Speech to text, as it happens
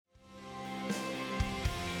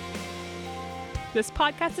This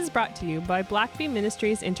podcast is brought to you by Blackaby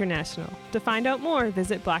Ministries International. To find out more,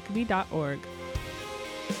 visit blackaby.org.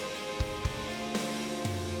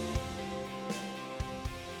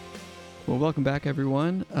 Well, welcome back,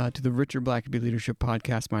 everyone, to the Richard Blackaby Leadership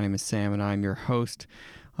Podcast. My name is Sam, and I'm your host.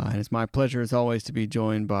 And it's my pleasure, as always, to be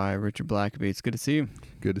joined by Richard Blackaby. It's good to see you.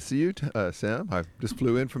 Good to see you, Sam. I just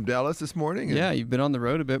flew in from Dallas this morning. Yeah, you've been on the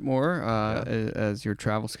road a bit more as your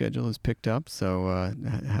travel schedule has picked up. So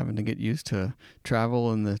having to get used to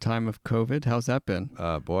travel in the time of COVID. How's that been?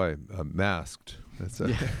 Masked. That's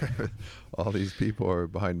all these people are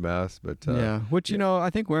behind masks. But I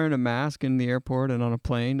think wearing a mask in the airport and on a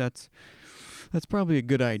plane, that's probably a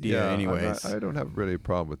good idea anyways. I don't have really a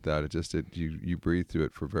problem with that. It's just that you breathe through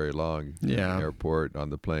it for very long in the airport, on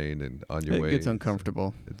the plane, and on your way. It gets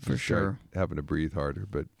uncomfortable, for sure. Having to breathe harder.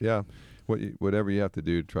 But yeah, whatever you have to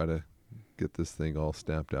do to try to get this thing all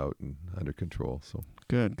stamped out and under control. So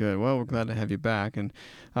Good. Well, we're glad to have you back. And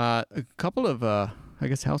a couple of,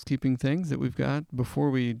 housekeeping things that we've got before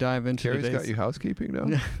we dive into Carrie's got you housekeeping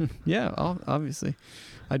now? Yeah, obviously.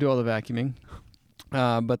 I do all the vacuuming.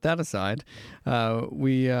 But that aside, I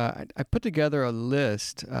put together a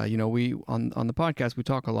list. We on the podcast we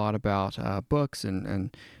talk a lot about books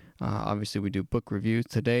and obviously we do book reviews.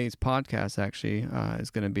 Today's podcast actually is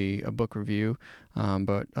going to be a book review.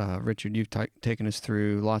 But Richard, you've taken us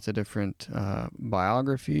through lots of different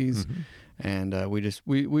biographies, and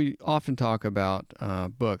we often talk about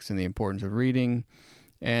books and the importance of reading.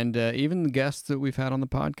 And even the guests that we've had on the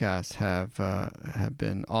podcast have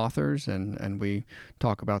been authors, and we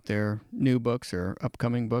talk about their new books or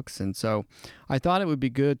upcoming books. And so I thought it would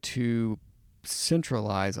be good to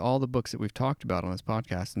centralize all the books that we've talked about on this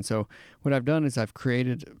podcast. And so what I've done is I've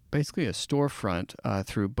created basically a storefront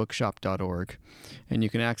through bookshop.org. And you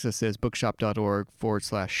can access this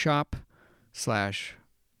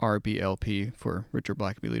bookshop.org/shop/RBLP for Richard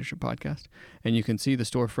Blackaby Leadership Podcast. And you can see the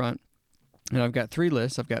storefront. And I've got three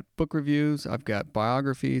lists. I've got book reviews, I've got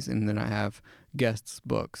biographies, and then I have guests'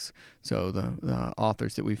 books. So the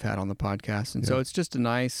authors that we've had on the podcast. And so it's just a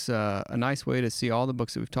nice way to see all the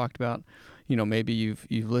books that we've talked about. Maybe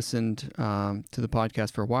you've listened to the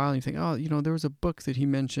podcast for a while and you think, there was a book that he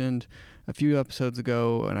mentioned a few episodes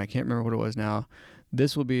ago and I can't remember what it was now.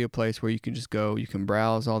 This will be a place where you can just go, you can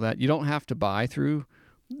browse all that. You don't have to buy through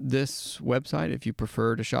this website. If you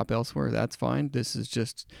prefer to shop elsewhere, that's fine. This is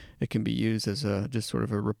just, it can be used as just sort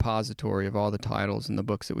of a repository of all the titles and the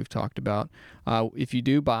books that we've talked about. If you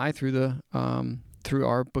do buy through through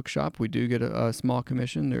our bookshop, we do get a small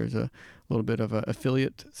commission. There's a little bit of an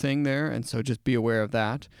affiliate thing there, and so just be aware of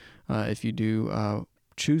that if you do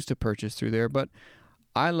choose to purchase through there. But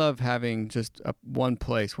I love having just one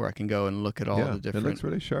place where I can go and look at all the different. It looks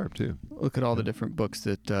really sharp too. Look at all the different books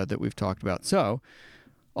that we've talked about. So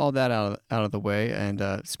all that out of the way, and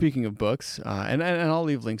speaking of books, and I'll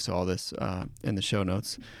leave links to all this in the show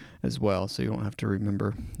notes as well, so you don't have to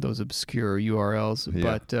remember those obscure URLs.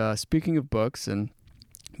 Yeah. But speaking of books and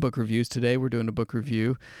book reviews, today we're doing a book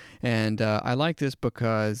review, and I like this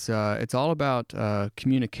because it's all about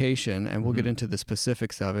communication, and we'll get into the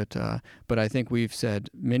specifics of it, but I think we've said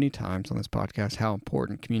many times on this podcast how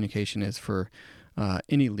important communication is for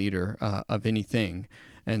any leader of anything.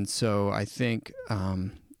 And so I think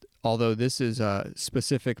although this is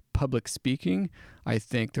specific public speaking, I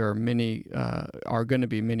think there are going to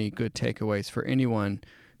be many good takeaways for anyone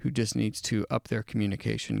who just needs to up their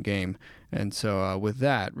communication game. And so with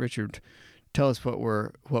that, Richard, tell us what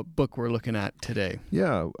book we're looking at today.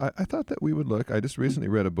 Yeah, I thought that we would look. I just recently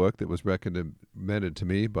read a book that was recommended to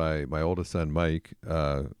me by my oldest son, Mike.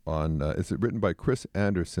 It's written by Chris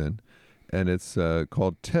Anderson. And it's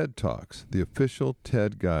called TED Talks, the official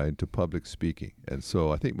TED Guide to Public Speaking. And so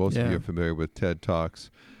I think most of you are familiar with TED Talks.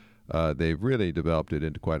 They've really developed it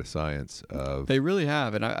into quite a science. They really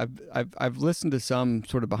have. And I've listened to some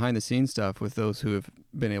sort of behind the scenes stuff with those who have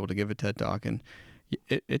been able to give a TED Talk, and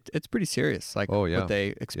it's pretty serious, what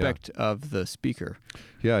they expect of the speaker.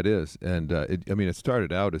 Yeah, it is. And it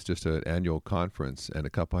started out as just an annual conference, and a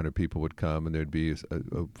couple hundred people would come, and there'd be a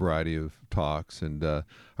variety of talks. And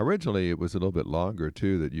originally it was a little bit longer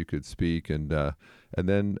too, that you could speak. And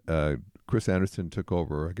then Chris Anderson took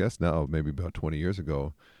over, I guess now maybe about 20 years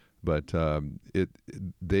ago. But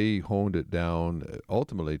they honed it down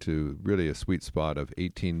ultimately to really a sweet spot of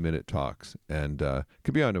 18-minute talks, and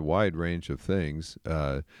could be on a wide range of things.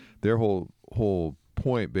 Their whole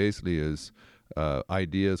point basically is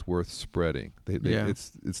ideas worth spreading.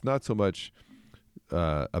 It's not so much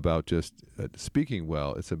about just speaking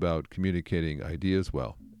well; it's about communicating ideas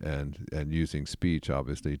well and using speech,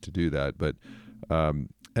 obviously, to do that. But and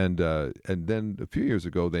then a few years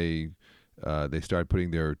ago, they they started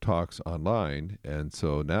putting their talks online, and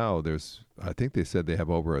so now I think they said they have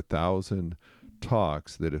over 1,000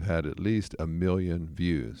 talks that have had at least 1 million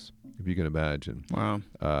views, if you can imagine. Wow.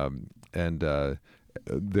 And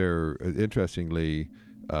they're interestingly,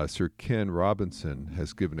 Sir Ken Robinson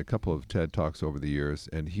has given a couple of TED Talks over the years,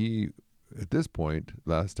 and he, at this point,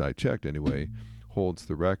 last I checked anyway, holds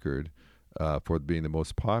the record for being the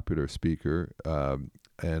most popular speaker.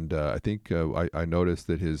 And I think I noticed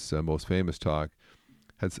that his most famous talk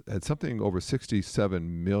had something over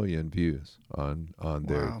 67 million views on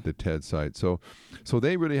the TED site. So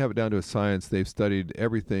they really have it down to a science. They've studied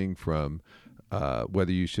everything from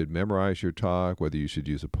whether you should memorize your talk, whether you should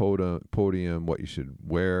use a podium, what you should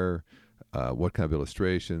wear, what kind of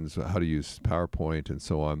illustrations, how to use PowerPoint, and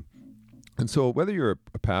so on. And so whether you're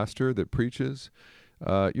a pastor that preaches,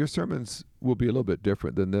 your sermons will be a little bit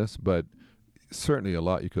different than this, but certainly a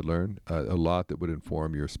lot you could learn, a lot that would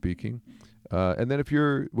inform your speaking. And then if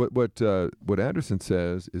you're, what Anderson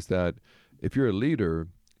says is that if you're a leader,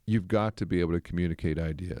 you've got to be able to communicate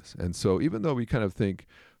ideas. And so even though we kind of think,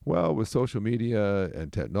 well, with social media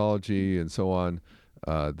and technology and so on,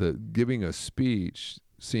 the giving a speech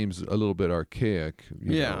seems a little bit archaic.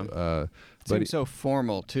 You know, it seems so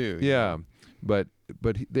formal too. Yeah, but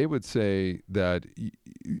they would say that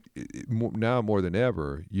now more than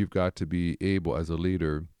ever, you've got to be able as a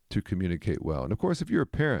leader to communicate well. And of course, if you're a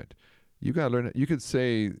parent, you got to learn. You could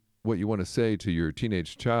say what you want to say to your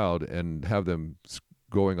teenage child and have them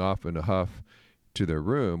going off in a huff to their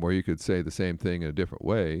room, or you could say the same thing in a different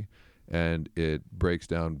way, and it breaks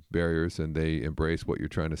down barriers and they embrace what you're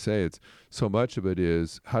trying to say. It's so much of it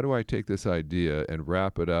is, how do I take this idea and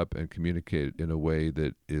wrap it up and communicate it in a way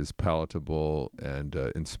that is palatable and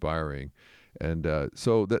inspiring? And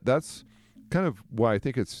so that's kind of why I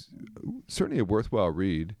think it's certainly a worthwhile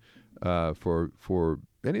read for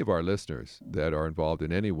any of our listeners that are involved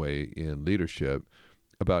in any way in leadership,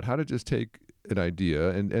 about how to just take an idea.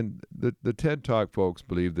 And the TED Talk folks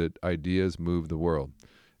believe that ideas move the world.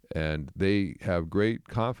 And they have great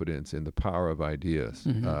confidence in the power of ideas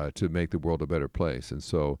to make the world a better place. And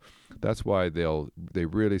so that's why they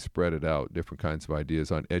really spread it out, different kinds of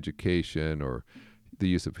ideas on education or the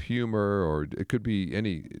use of humor, or it could be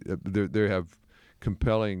any. They have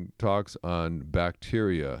compelling talks on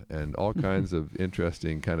bacteria and all kinds of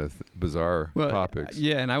interesting, kind of bizarre topics.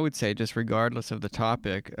 Yeah, and I would say just regardless of the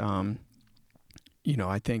topic,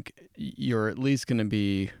 I think you're at least going to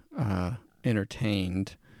be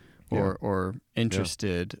entertained or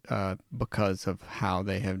interested because of how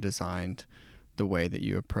they have designed the way that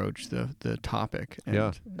you approach the topic.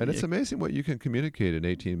 And it's amazing what you can communicate in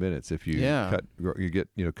 18 minutes if you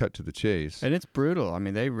cut to the chase. And it's brutal. I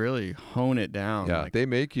mean, they really hone it down. Yeah, they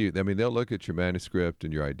make you. I mean, they'll look at your manuscript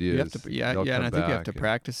and your ideas. And I think you have to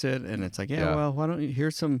practice it. And it's like, well, why don't you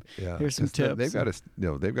here's some tips.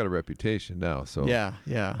 They've got a reputation now. So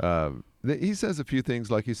he says a few things,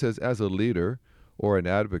 like he says, as a leader or an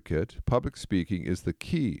advocate, public speaking is the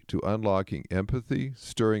key to unlocking empathy,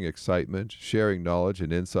 stirring excitement, sharing knowledge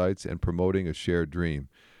and insights, and promoting a shared dream.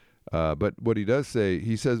 But what he does say,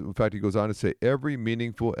 he says, in fact, he goes on to say, every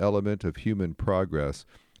meaningful element of human progress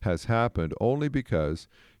has happened only because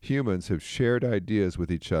humans have shared ideas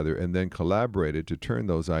with each other and then collaborated to turn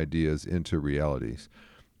those ideas into realities.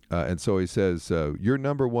 And so he says, your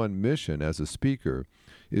number one mission as a speaker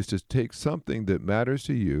is to take something that matters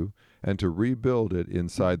to you and to rebuild it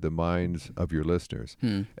inside the minds of your listeners.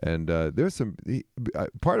 And there's some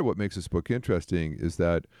part of what makes this book interesting is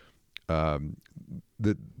that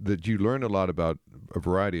that you learn a lot about a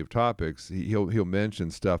variety of topics. He'll mention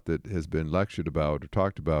stuff that has been lectured about or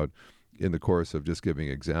talked about in the course of just giving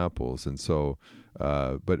examples. And so,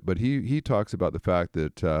 but he talks about the fact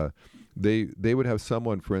that they would have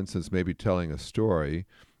someone, for instance, maybe telling a story,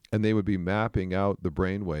 and they would be mapping out the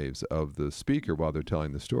brainwaves of the speaker while they're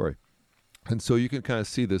telling the story. And so you can kind of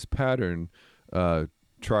see this pattern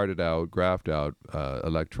charted out, graphed out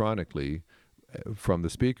electronically from the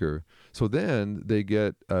speaker. So then they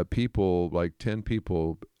get people, like 10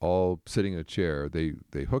 people, all sitting in a chair.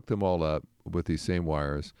 They hook them all up with these same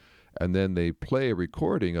wires, and then they play a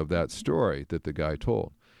recording of that story that the guy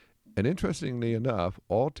told. And interestingly enough,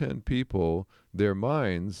 all 10 people, their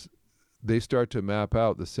minds, they start to map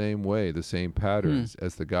out the same way, the same patterns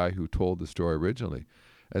as the guy who told the story originally.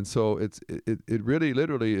 And so it really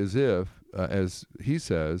literally is if, as he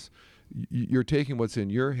says, you're taking what's in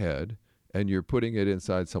your head and you're putting it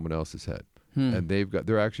inside someone else's head. And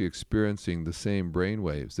they're actually experiencing the same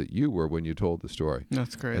brainwaves that you were when you told the story.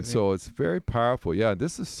 That's crazy. And so it's very powerful. Yeah,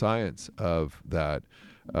 this is science of that.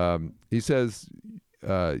 He says,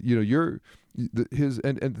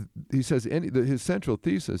 he says his central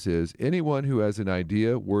thesis is anyone who has an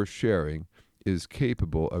idea worth sharing is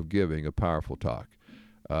capable of giving a powerful talk.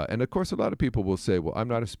 And of course, a lot of people will say, "Well, I'm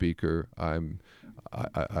not a speaker.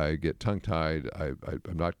 I get tongue-tied. I'm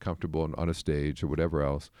not comfortable on a stage or whatever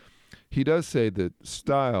else." He does say that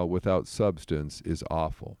style without substance is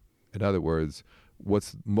awful. In other words,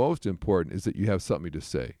 what's most important is that you have something to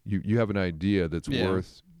say. You have an idea that's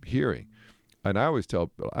worth hearing. And I always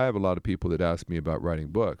I have a lot of people that ask me about writing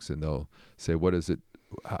books, and they'll say, "What is it?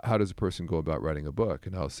 How does a person go about writing a book?"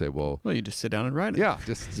 And I'll say, well, you just sit down and write it. Yeah,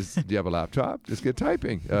 just do you have a laptop? Just get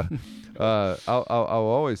typing. I'll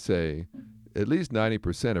always say, at least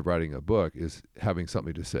 90% of writing a book is having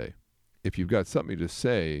something to say. If you've got something to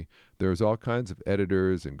say, there's all kinds of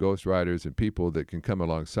editors and ghostwriters and people that can come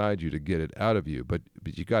alongside you to get it out of you. But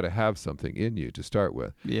you got to have something in you to start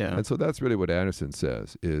with. Yeah. And so that's really what Anderson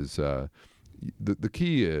says is. The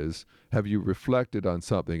key is, have you reflected on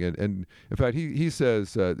something? And in fact, he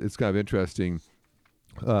says, it's kind of interesting,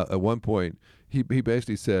 at one point, he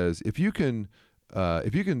basically says, if you can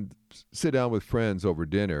sit down with friends over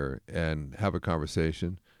dinner and have a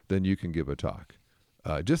conversation, then you can give a talk.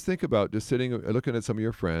 Just think about just sitting, looking at some of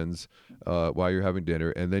your friends while you're having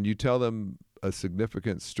dinner, and then you tell them a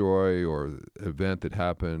significant story or event that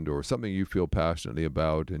happened or something you feel passionately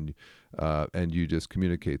about, and you just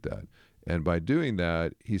communicate that. And by doing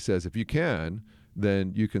that, he says, if you can,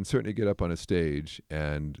 then you can certainly get up on a stage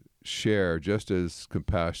and share just as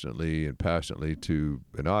compassionately and passionately to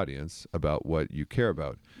an audience about what you care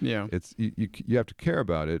about. Yeah. It's you have to care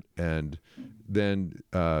about it, and then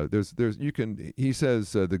he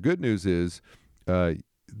says the good news is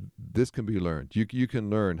this can be learned. You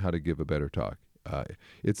can learn how to give a better talk.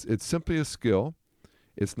 It's simply a skill.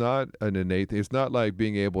 It's not an innate. It's not like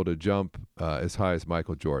being able to jump as high as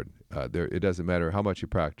Michael Jordan. It doesn't matter how much you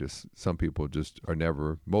practice.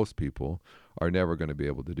 Most people are never going to be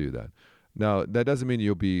able to do that. Now, that doesn't mean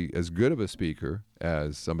you'll be as good of a speaker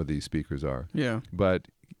as some of these speakers are. Yeah. But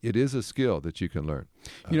it is a skill that you can learn.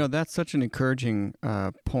 That's such an encouraging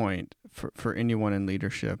point for anyone in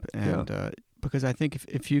leadership, and because I think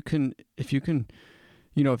if you can,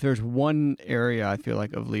 if there's one area I feel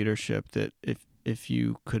like of leadership that if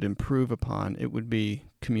you could improve upon, it would be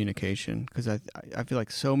communication, because I feel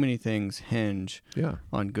like so many things hinge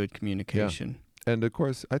on good communication. Yeah. And of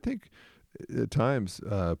course, I think at times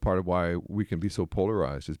part of why we can be so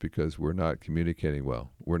polarized is because we're not communicating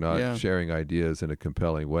well. We're not sharing ideas in a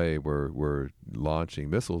compelling way. We're launching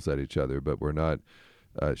missiles at each other, but we're not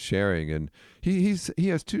sharing. And he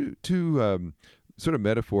has two sort of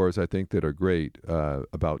metaphors I think that are great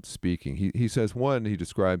about speaking. He says one, he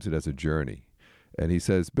describes it as a journey. And he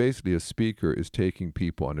says basically a speaker is taking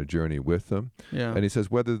people on a journey with them. Yeah. And he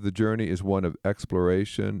says whether the journey is one of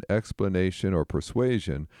exploration, explanation, or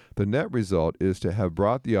persuasion, the net result is to have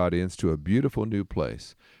brought the audience to a beautiful new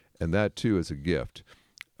place. And that too is a gift.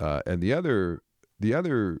 And the other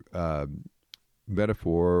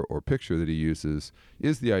metaphor or picture that he uses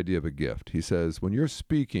is the idea of a gift. He says when you're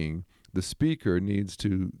speaking, the speaker needs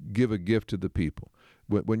to give a gift to the people.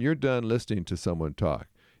 When you're done listening to someone talk,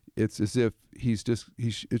 it's as if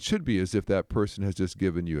it should be as if that person has just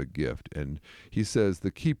given you a gift. And he says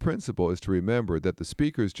the key principle is to remember that the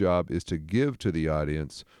speaker's job is to give to the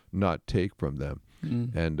audience, not take from them.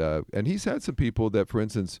 Mm. And he's had some people that, for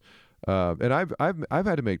instance, and I've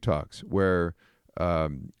had to make talks where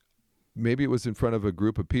maybe it was in front of a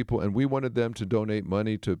group of people and we wanted them to donate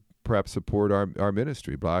money to perhaps support our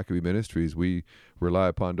ministry, Blackaby Ministries. We rely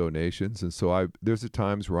upon donations, and so there's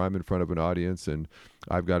times where I'm in front of an audience and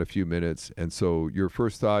I've got a few minutes, and so your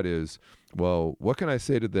first thought is, well, what can I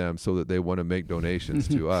say to them so that they want to make donations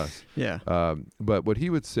to us? Yeah. But what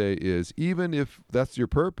he would say is, even if that's your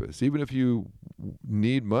purpose, even if you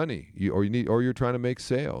need money, or you're trying to make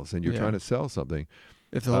sales and you're trying to sell something,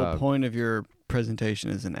 if the whole point of your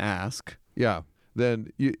presentation is an ask,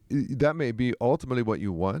 then that may be ultimately what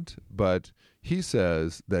you want, but he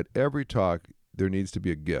says that every talk, there needs to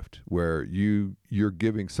be a gift where you're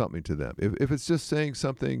giving something to them. If it's just saying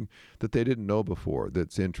something that they didn't know before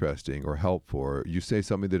that's interesting or helpful, or you say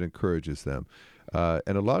something that encourages them.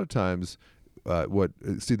 And a lot of times,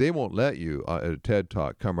 they won't let you at a TED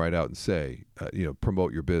Talk come right out and say,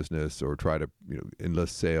 promote your business or try to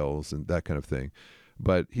enlist sales and that kind of thing.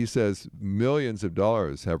 But he says millions of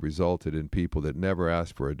dollars have resulted in people that never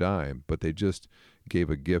asked for a dime, but they just gave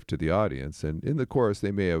a gift to the audience. And in the course,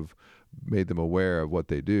 they may have made them aware of what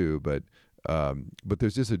they do, but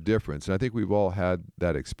there's just a difference. And I think we've all had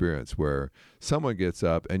that experience where someone gets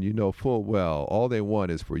up and full well all they want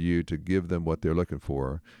is for you to give them what they're looking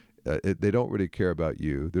for. They don't really care about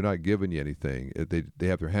you. They're not giving you anything. They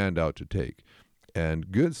have their hand out to take.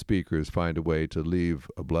 And good speakers find a way to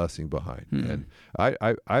leave a blessing behind. And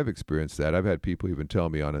I've experienced that. I've had people even tell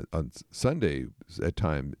me on Sunday at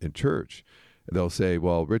time in church, they'll say,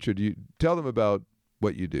 well, Richard, you tell them about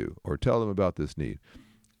what you do, or tell them about this need.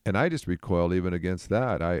 And I just recoil even against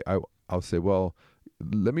that. I'll say, well,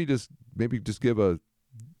 let me just give a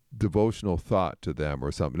devotional thought to them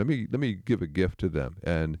or something. Let me give a gift to them.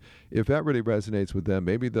 And if that really resonates with them,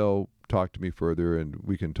 maybe they'll talk to me further and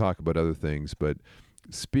we can talk about other things. But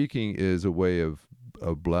speaking is a way of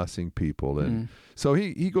blessing people. And so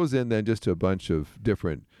he goes in then just to a bunch of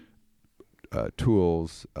different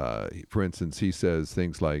tools. For instance, he says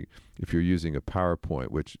things like, if you're using a PowerPoint,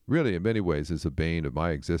 which really in many ways is a bane of my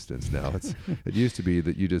existence now. It used to be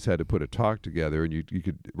that you just had to put a talk together, and you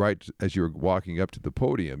could write as you were walking up to the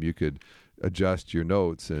podium. You could adjust your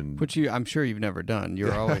notes, and which I'm sure you've never done.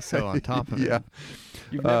 You're always so on top of yeah. it.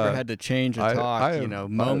 You've never had to change a talk,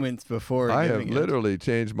 moments before. I have literally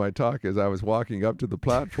changed my talk as I was walking up to the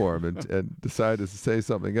platform and decided to say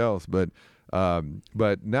something else. But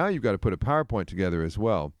now you've got to put a PowerPoint together as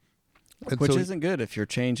well. And which isn't good if you're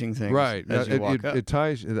changing things as you walk up. It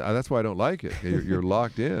ties. That's why I don't like it. You're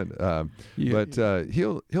locked in. But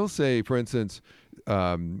he'll say, for instance,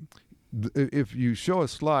 if you show a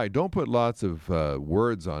slide, don't put lots of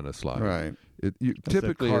words on a slide. Right.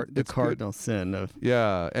 Typically, the cardinal sin of.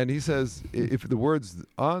 Yeah, and he says if the words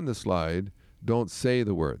on the slide, don't say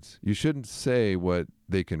the words. You shouldn't say what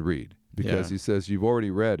they can read. Because he says you've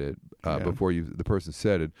already read it before the person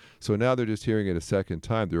said it. So now they're just hearing it a second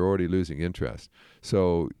time. They're already losing interest.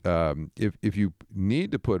 So if you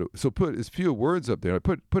need to put as few words up there,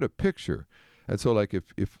 put a picture. And so like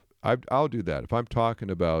if I'll do that. If I'm talking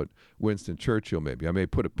about Winston Churchill, maybe I may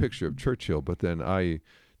put a picture of Churchill, but then I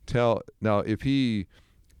tell now if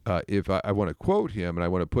I want to quote him and I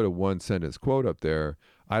want to put a one sentence quote up there,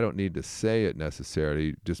 I don't need to say it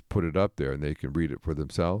necessarily. Just put it up there and they can read it for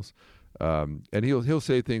themselves. And he'll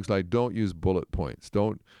say things like, don't use bullet points.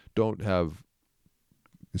 Don't have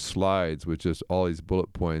slides with just all these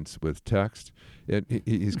bullet points with text. And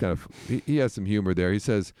he's kind of he has some humor there. He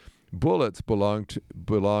says, bullets belong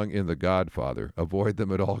in The Godfather. Avoid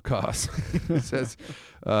them at all costs. He says,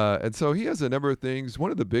 and so he has a number of things.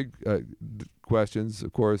 One of the big questions,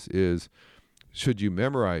 of course, is should you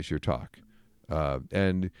memorize your talk?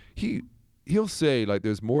 And he'll say, like,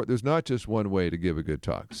 there's not just one way to give a good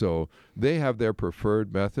talk. So they have their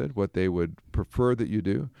preferred method, what they would prefer that you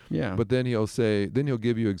do. Yeah. But then he'll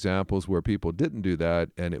give you examples where people didn't do that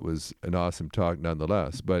and it was an awesome talk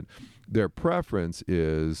nonetheless. But their preference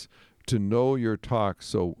is to know your talk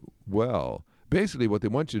so well. Basically, what they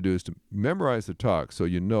want you to do is to memorize the talk so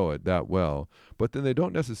you know it that well. But then they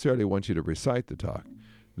don't necessarily want you to recite the talk.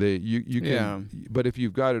 You can, but if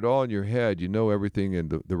you've got it all in your head, you know everything in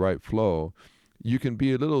the right flow, you can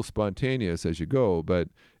be a little spontaneous as you go, but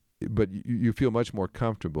you feel much more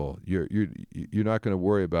comfortable. You're not going to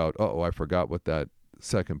worry about, I forgot what that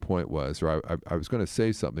second point was, or I was going to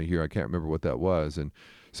say something here, I can't remember what that was. And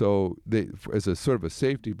so as a sort of a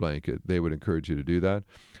safety blanket, they would encourage you to do that.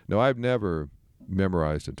 Now, I've never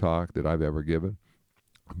memorized a talk that I've ever given,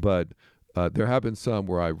 but there have been some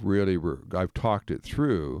where I've talked it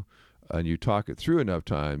through, and you talk it through enough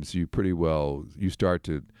times, you start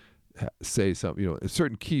to say something,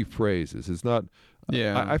 certain key phrases. It's not.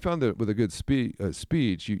 Yeah. I found that with a good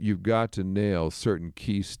speech, you've got to nail certain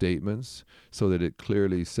key statements so that it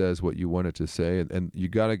clearly says what you want it to say, and you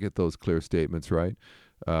got to get those clear statements right.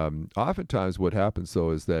 Oftentimes, what happens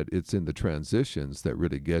though is that it's in the transitions that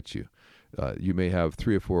really get you. You may have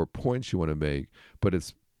 3 or 4 points you want to make, but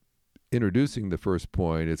it's introducing the first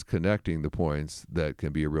point, it's connecting the points that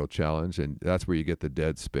can be a real challenge, and that's where you get the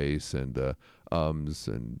dead space and the ums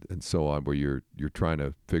and so on, where you're trying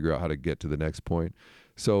to figure out how to get to the next point.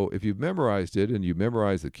 So if you've memorized it and you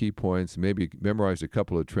memorize the key points, maybe memorized a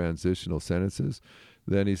couple of transitional sentences,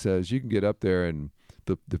 then he says you can get up there, and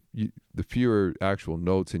the fewer actual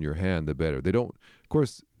notes in your hand, the better. Of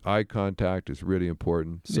course, eye contact is really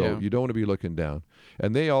important, so you don't want to be looking down.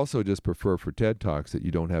 And they also just prefer for TED Talks that you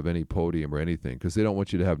don't have any podium or anything, because they don't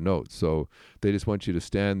want you to have notes. So they just want you to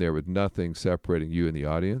stand there with nothing separating you and the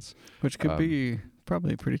audience. Which could be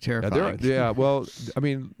probably pretty terrifying. Well, I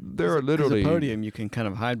mean, there are literally... There's a podium you can kind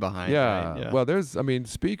of hide behind. Yeah, right? Well,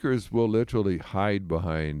 speakers will literally hide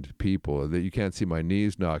behind people. That you can't see my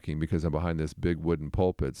knees knocking because I'm behind this big wooden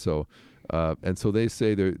pulpit. So, and so they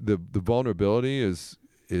say the vulnerability is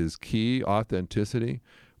key, authenticity,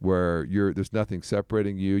 where there's nothing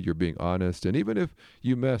separating you, you're being honest. And even if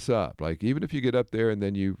you mess up, like even if you get up there and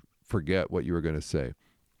then you forget what you were going to say,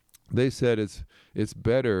 they said it's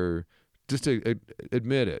better just to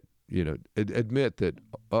admit it. Admit that.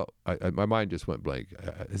 Oh, my mind just went blank.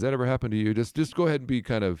 Has that ever happened to you? Just go ahead and be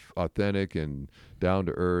kind of authentic and down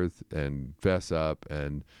to earth and fess up.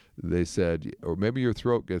 And they said, or maybe your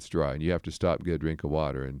throat gets dry and you have to stop and get a drink of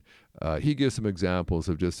water. And he gives some examples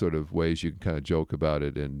of just sort of ways you can kind of joke about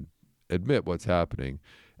it and admit what's happening.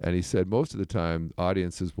 And he said most of the time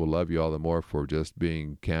audiences will love you all the more for just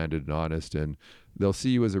being candid and honest, and they'll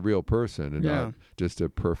see you as a real person and not just a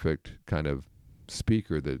perfect kind of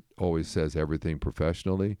speaker that always says everything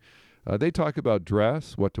professionally. They talk about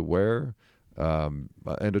dress, what to wear, and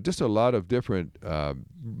just a lot of different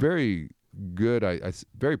very good,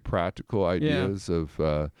 very practical ideas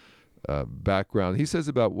of background. He says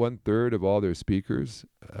about 1/3 of all their speakers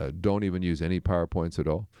don't even use any PowerPoints at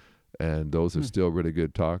all, and those are still really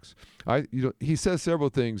good talks. He says several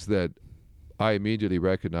things that I immediately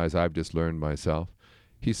recognize I've just learned myself.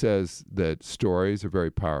 He says that stories are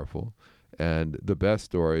very powerful, and the best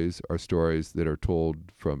stories are stories that are told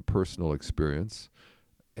from personal experience.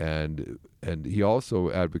 And he also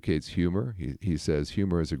advocates humor. He says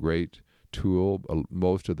humor is a great tool.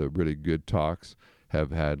 Most of the really good talks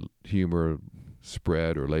have had humor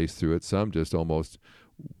spread or laced through it. Some just almost,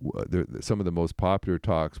 some of the most popular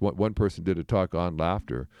talks. One person did a talk on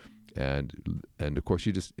laughter, and of course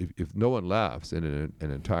you just if no one laughs in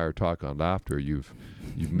an entire talk on laughter, you've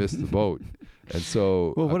missed the boat. And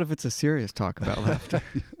so, well, what if it's a serious talk about laughter?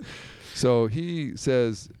 So he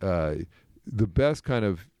says the best kind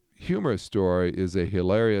of humorous story is a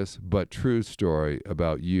hilarious but true story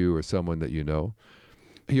about you or someone that you know.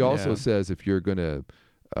 He also says if you're gonna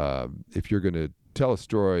tell a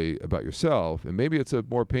story about yourself, and maybe it's a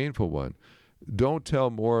more painful one, don't tell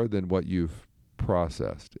more than what you've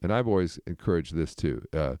processed. And I've always encouraged this too.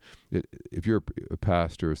 If you're a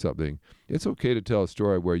pastor or something, it's okay to tell a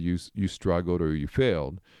story where you struggled or you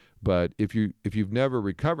failed, but if you've never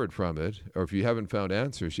recovered from it, or if you haven't found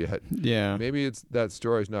answers yet, maybe it's that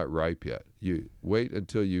story's not ripe yet. You wait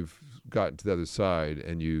until you've gotten to the other side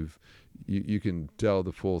and you can tell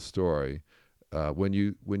the full story. When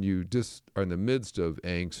you just are in the midst of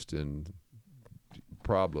angst and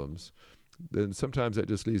problems, then sometimes that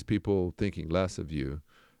just leaves people thinking less of you.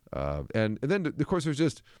 And then, of course, there's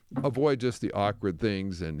just avoid just the awkward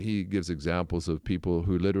things. And he gives examples of people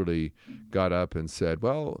who literally got up and said,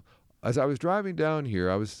 well, as I was driving down here,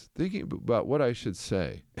 I was thinking about what I should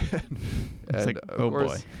say. It's like, oh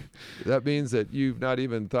boy. That means that you've not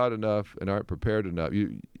even thought enough and aren't prepared enough.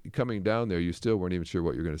 You coming down there, you still weren't even sure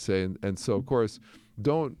what you're going to say. And so, of course,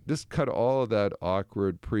 don't just cut all of that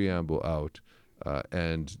awkward preamble out.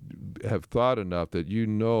 And have thought enough that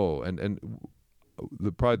and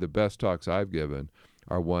probably the best talks I've given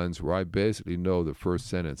are ones where I basically know the first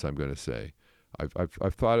sentence I'm going to say.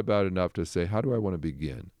 I've thought about enough to say, how do I want to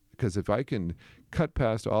begin? Because if I can cut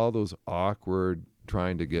past all those awkward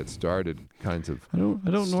trying to get started kinds of I don't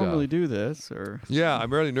stuff. normally do this, or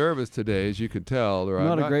I'm really nervous today, as you could tell, or I'm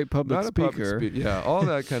not a great public speaker. All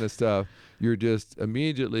that kind of stuff. You're just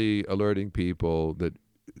immediately alerting people that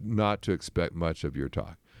not to expect much of your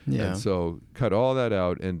talk. And so cut all that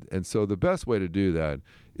out. And so the best way to do that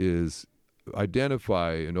is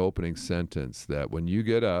identify an opening sentence that when you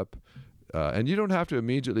get up, and you don't have to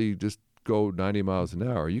immediately just go 90 miles an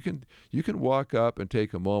hour. You can walk up and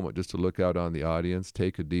take a moment just to look out on the audience,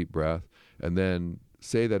 take a deep breath, and then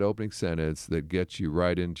say that opening sentence that gets you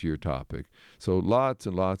right into your topic. So lots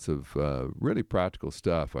and lots of really practical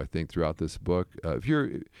stuff, I think, throughout this book. If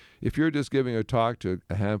you're just giving a talk to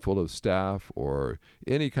a handful of staff or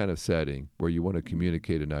any kind of setting where you want to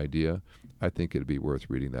communicate an idea, I think it'd be worth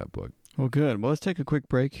reading that book. Well, good. Well, let's take a quick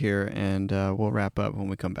break here, and we'll wrap up when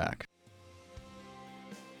we come back.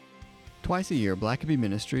 Twice a year, Blackaby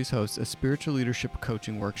Ministries hosts a spiritual leadership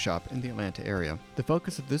coaching workshop in the Atlanta area. The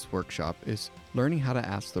focus of this workshop is learning how to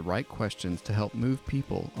ask the right questions to help move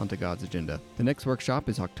people onto God's agenda. The next workshop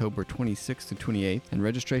is October 26th to 28th, and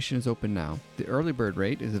registration is open now. The early bird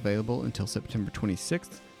rate is available until September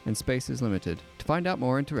 26th, and space is limited. To find out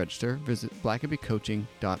more and to register, visit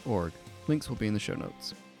blackabycoaching.org. Links will be in the show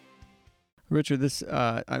notes. Richard,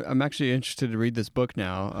 I'm actually interested to read this book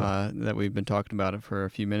now that we've been talking about it for a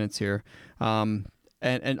few minutes here. And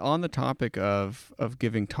on the topic of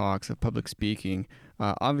giving talks, of public speaking,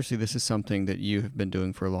 obviously this is something that you have been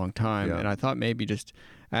doing for a long time. Yeah. And I thought maybe just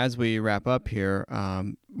as we wrap up here,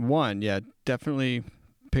 definitely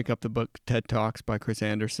pick up the book TED Talks by Chris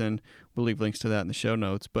Anderson. we'll leave links to that in the show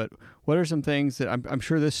notes. But what are some things that I'm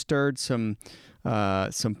sure this stirred some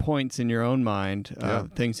points in your own mind,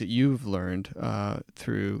 things that you've learned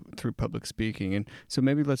through public speaking. And so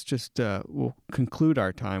maybe let's just we'll conclude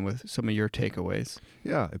our time with some of your takeaways.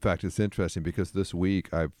 Yeah, in fact, it's interesting because this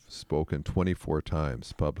week I've spoken 24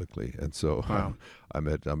 times publicly, and so Wow. I'm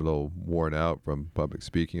a little worn out from public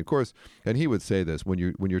speaking, of course. And he would say this: when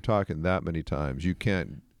you're talking that many times, you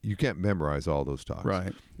can't memorize all those talks.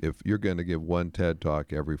 Right. If you're going to give one TED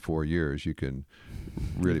talk every 4 years, you can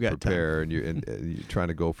really prepare, and you're trying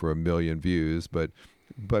to go for 1 million views. But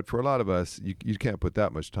for a lot of us, you can't put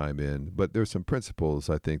that much time in. But there's some principles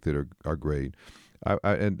I think that are great.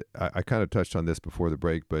 I kind of touched on this before the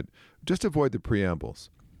break, but just avoid the preambles.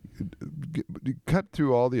 Cut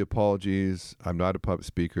through all the apologies. I'm not a public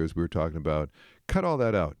speaker, as we were talking about. Cut all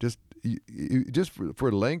that out. Just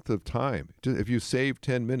for length of time. If you save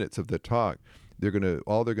 10 minutes of the talk, they're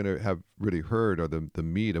gonna have really heard are the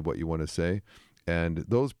meat of what you want to say, and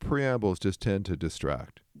those preambles just tend to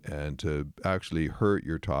distract and to actually hurt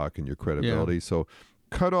your talk and your credibility. So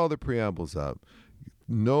cut all the preambles up.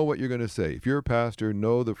 Know what you're going to say. If you're a pastor,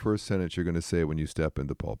 know the first sentence you're going to say when you step in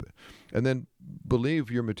the pulpit. And then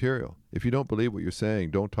believe your material. If you don't believe what you're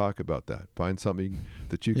saying, don't talk about that. Find something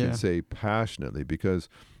that you can say passionately, because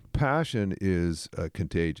passion is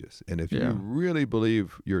contagious. And if you really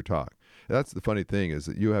believe your talk, that's the funny thing, is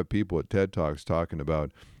that you have people at TED Talks talking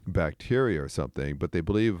about bacteria or something, but they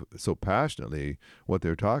believe so passionately what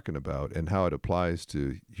they're talking about and how it applies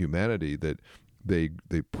to humanity that they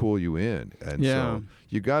pull you in. And so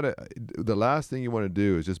you gotta, the last thing you want to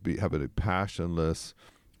do is just have a passionless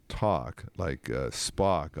talk like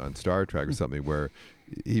Spock on Star Trek or something, where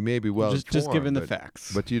he may be well informed, just given the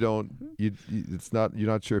facts, but you're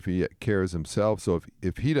not sure if he cares himself. So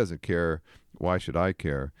if he doesn't care, why should I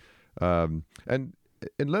care? And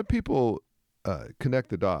let people connect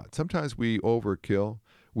the dots. Sometimes we overkill.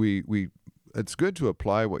 It's good to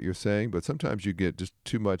apply what you're saying, but sometimes you get just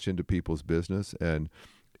too much into people's business, and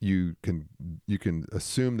you can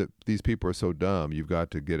assume that these people are so dumb. You've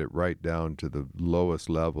got to get it right down to the lowest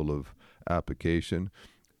level of application.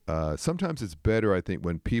 Sometimes it's better, I think,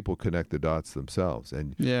 when people connect the dots themselves.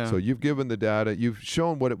 And so you've given the data, you've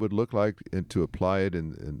shown what it would look like and to apply it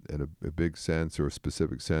in a big sense or a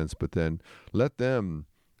specific sense, but then let them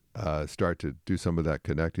start to do some of that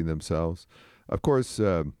connecting themselves. Of course,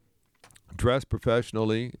 dress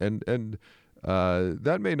professionally, and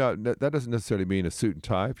that doesn't necessarily mean a suit and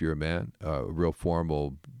tie if you're a man, a real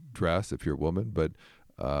formal dress if you're a woman, but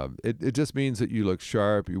it just means that you look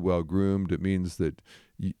sharp, you're well groomed. It means that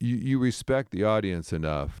you respect the audience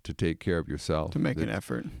enough to take care of yourself, to make an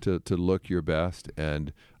effort to look your best.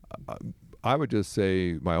 And I would just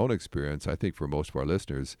say my own experience, I think for most of our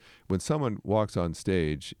listeners, when someone walks on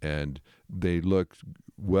stage and they look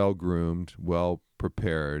well groomed, well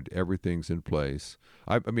prepared, everything's in place.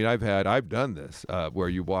 I've done this where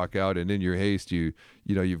you walk out and in your haste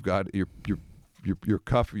you've got your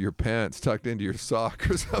cuff of your pants tucked into your sock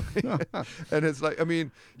or something. And it's like,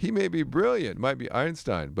 he may be brilliant, might be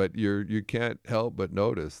Einstein, but you can't help but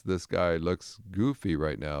notice this guy looks goofy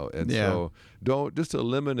right now. And so don't just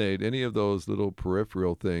eliminate any of those little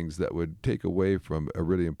peripheral things that would take away from a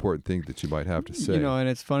really important thing that you might have to say. And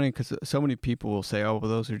it's funny because so many people will say, oh,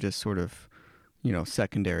 well, those are just sort of,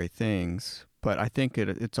 secondary things. But I think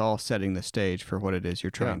it's all setting the stage for what it is you're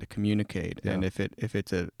trying to communicate. And if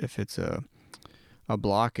it's a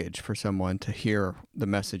blockage for someone to hear the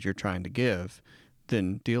message you're trying to give,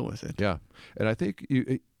 then deal with it. Yeah. And I think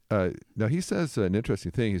now he says an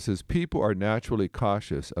interesting thing. He says, people are naturally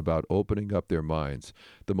cautious about opening up their minds,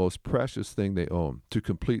 the most precious thing they own, to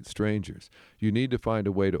complete strangers. You need to find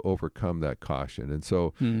a way to overcome that caution. And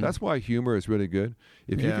so that's why humor is really good.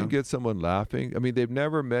 If you can get someone laughing, they've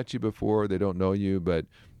never met you before, they don't know you, but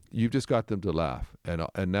you've just got them to laugh.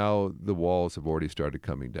 And now the walls have already started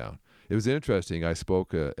coming down. It was interesting. I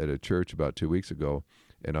spoke at a church about 2 weeks ago,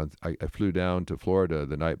 and I flew down to Florida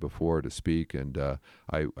the night before to speak, and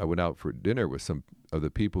I went out for dinner with some of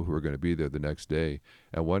the people who were going to be there the next day.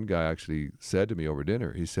 And one guy actually said to me over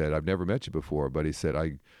dinner, he said, I've never met you before, but he said,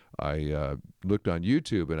 I looked on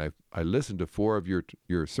YouTube and I listened to 4 of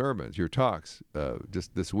your sermons, your talks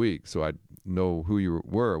just this week, so I know who you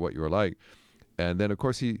were, what you were like. And then, of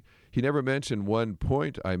course, he never mentioned one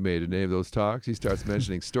point I made in any of those talks. He starts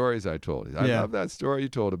mentioning stories I told. I love that story you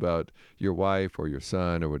told about your wife or your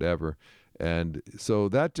son or whatever. And so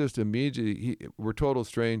that just immediately, we're total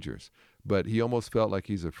strangers. But he almost felt like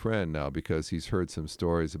he's a friend now because he's heard some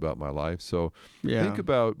stories about my life. So think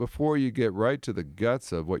about, before you get right to the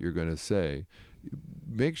guts of what you're going to say,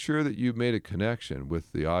 make sure that you've made a connection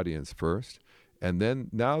with the audience first. And then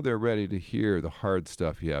now they're ready to hear the hard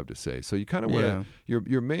stuff you have to say. So you kind of want to,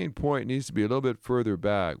 your main point needs to be a little bit further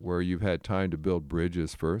back where you've had time to build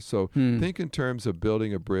bridges first. So think in terms of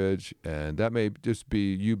building a bridge, and that may just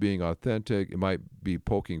be you being authentic. It might be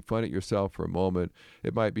poking fun at yourself for a moment.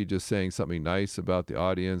 It might be just saying something nice about the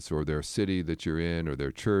audience or their city that you're in or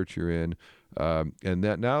their church you're in. And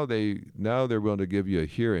that now they're willing to give you a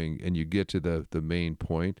hearing, and you get to the main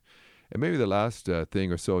point. And maybe the last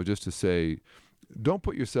thing or so, just to say, don't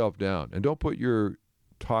put yourself down and don't put your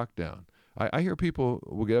talk down. I hear people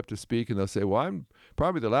will get up to speak and they'll say, well, I'm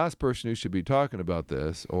probably the last person who should be talking about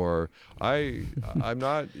this, or I'm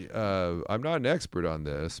not an expert on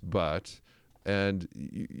this, but, and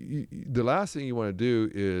the last thing you want to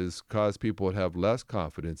do is cause people to have less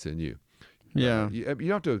confidence in you. Yeah. You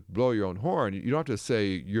don't have to blow your own horn. You don't have to say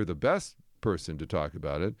you're the best person to talk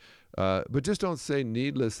about it, but just don't say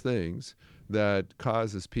needless things that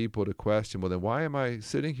causes people to question, well, then why am I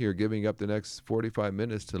sitting here giving up the next 45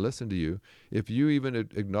 minutes to listen to you if you even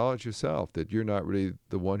acknowledge yourself that you're not really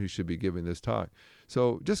the one who should be giving this talk?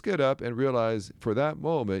 So just get up and realize for that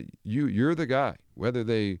moment, you're the guy. Whether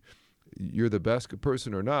you're the best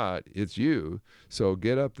person or not, it's you. So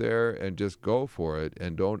get up there and just go for it,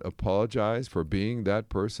 and don't apologize for being that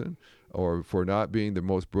person or for not being the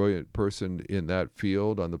most brilliant person in that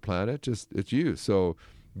field on the planet. Just, it's you. So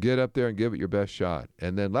get up there and give it your best shot.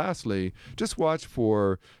 And then lastly, just watch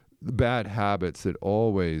for the bad habits that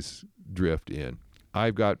always drift in.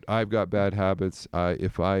 I've got bad habits.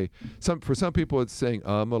 For some people it's saying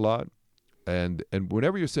a lot. And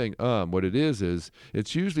whenever you're saying what it is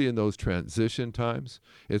it's usually in those transition times.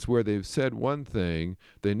 It's where they've said one thing,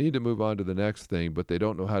 they need to move on to the next thing, but they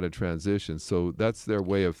don't know how to transition. So that's their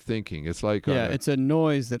way of thinking. It's like it's a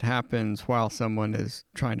noise that happens while someone is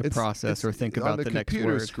trying to process or think about the next word. On the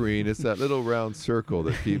computer screen, it's that little round circle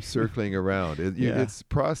that keeps circling around. It's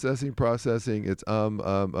processing. It's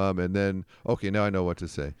and then okay, now I know what to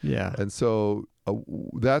say. Yeah, and so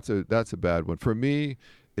that's a bad one for me.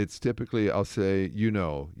 It's typically, I'll say,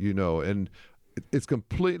 and it's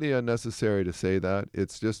completely unnecessary to say that.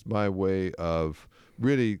 It's just my way of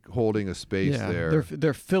really holding a space there.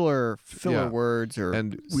 They're filler words or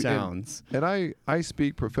sounds. And I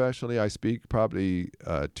speak professionally. I speak probably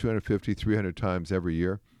 250, 300 times every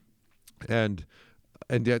year. And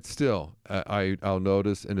yet still, I'll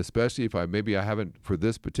notice, and especially if I haven't, for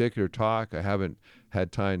this particular talk, I haven't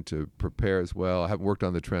had time to prepare as well. I haven't worked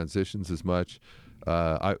on the transitions as much.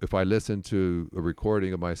 If I listen to a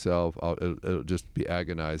recording of myself, it'll just be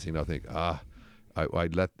agonizing. I'll think,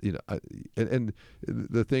 and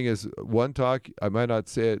the thing is, one talk, I might not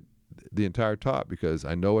say it the entire talk because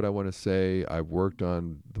I know what I want to say. I've worked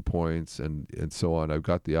on the points and so on. I've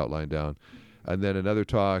got the outline down. And then another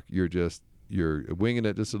talk, you're winging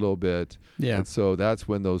it just a little bit. Yeah. And so that's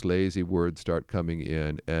when those lazy words start coming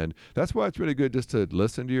in. And that's why it's really good just to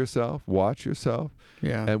listen to yourself, watch yourself,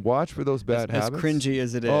 and watch for those bad habits. As cringy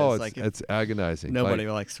as it is. It's agonizing. Nobody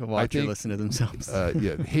likes to watch or listen to themselves.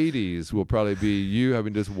 Hades will probably be you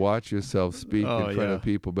having to just watch yourself speak in front of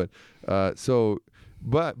people. But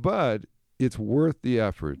but it's worth the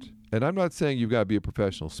effort. And I'm not saying you've got to be a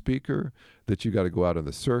professional speaker, that you got to go out on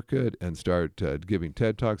the circuit and start giving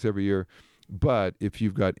TED Talks every year. But if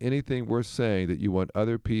you've got anything worth saying that you want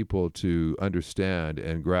other people to understand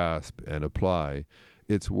and grasp and apply,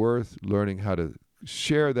 it's worth learning how to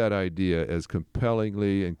share that idea as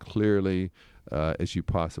compellingly and clearly as you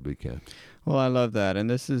possibly can. Well, I love that. And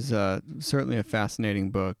this is certainly a fascinating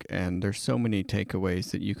book, and there's so many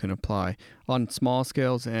takeaways that you can apply on small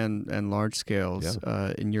scales and large scales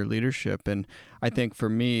in your leadership. And I think for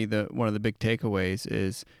me, one of the big takeaways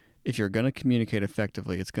is if you're going to communicate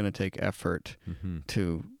effectively, it's going to take effort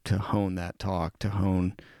to hone that talk, to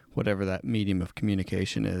hone whatever that medium of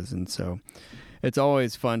communication is. And so it's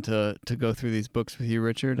always fun to go through these books with you,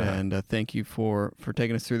 Richard, and thank you for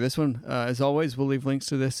taking us through this one. As always, we'll leave links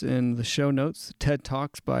to this in the show notes. TED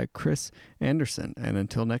Talks by Chris Anderson. And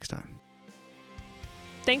until next time.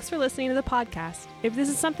 Thanks for listening to the podcast. If this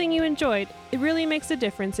is something you enjoyed, it really makes a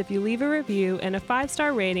difference if you leave a review and a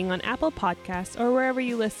 5-star rating on Apple Podcasts or wherever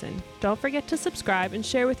you listen. Don't forget to subscribe and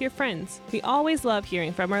share with your friends. We always love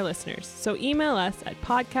hearing from our listeners, so email us at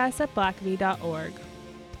podcast@blackaby.org.